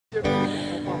Skies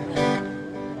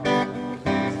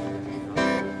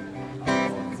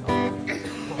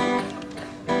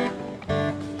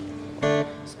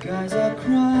are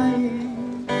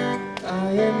crying,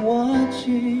 I am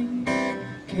watching,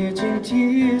 catching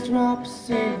teardrops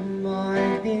in my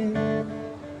hand.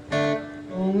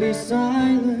 Only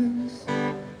silence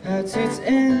has its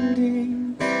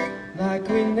ending, like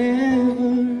we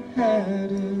never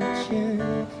had a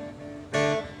chance.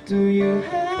 Do you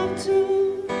have to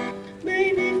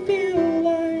make me feel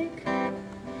like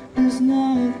there's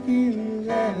nothing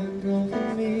left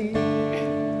of me?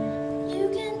 You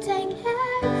can take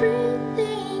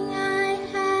everything I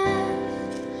have.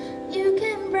 You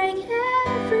can break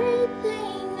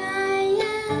everything I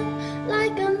am,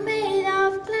 like I'm made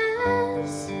of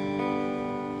glass,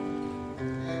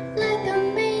 like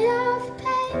I'm made of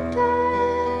paper.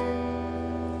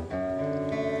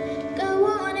 Go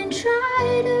on and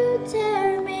try to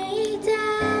tear me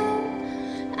down.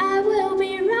 I will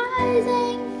be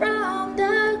rising from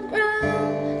the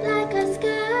ground like a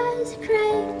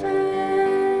skyscraper,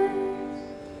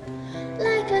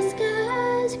 like a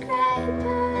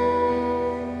skyscraper.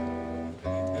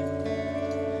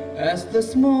 As the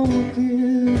smoke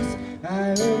clears,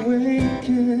 I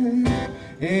awaken,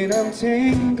 and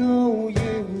untangle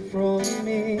you from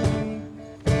me.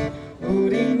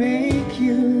 Would it make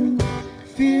you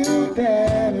feel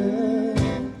better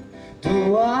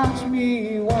to watch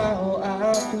me while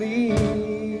I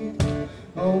bleed?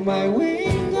 Oh, my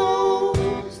window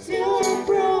still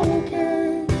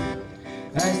broken,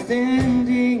 I'm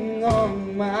standing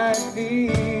on my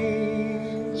feet.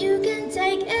 You can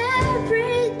take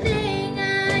everything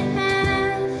I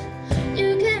have.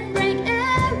 You can break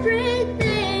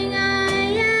everything I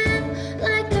am,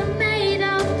 like I'm made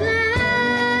of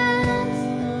glass,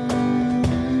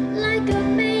 like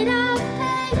I'm made of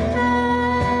paper.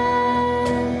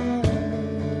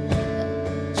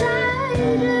 Try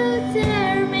to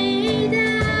tear me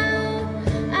down.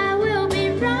 I will be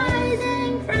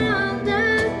rising from the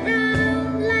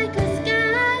ground like a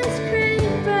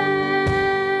skyscraper,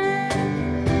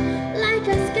 like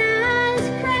a skyscraper.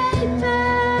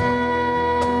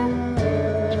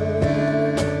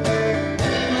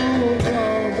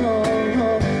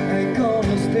 I'm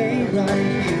gonna stay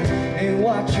right here and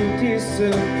watch you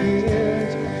disappear.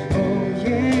 Oh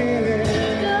yeah.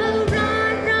 Go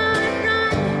run, run,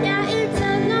 run. Yeah, it's a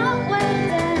long way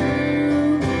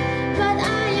down, but I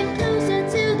am closer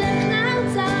to the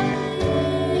clouds up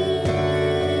here.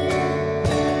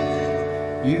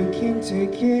 You can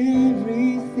take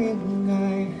everything I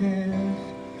have.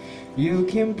 You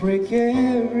can break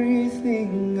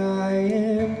everything I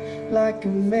am, like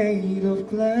I'm made of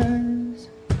glass,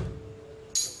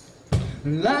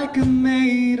 like I'm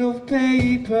made of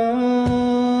paper.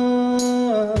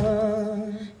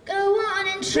 Go on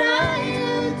and try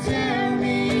to tear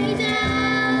me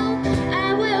down.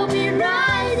 I will be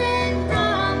rising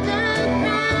from the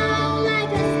ground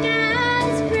like a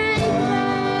skyscraper,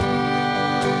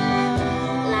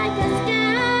 like a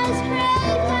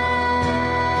skyscraper,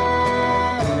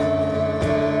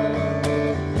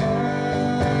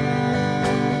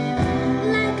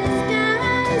 like a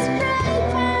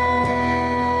skyscraper,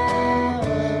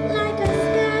 like a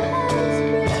skyscraper.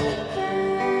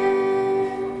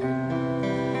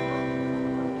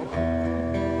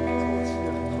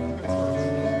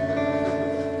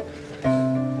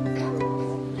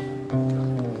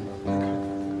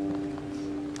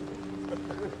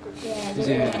谢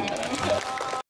谢。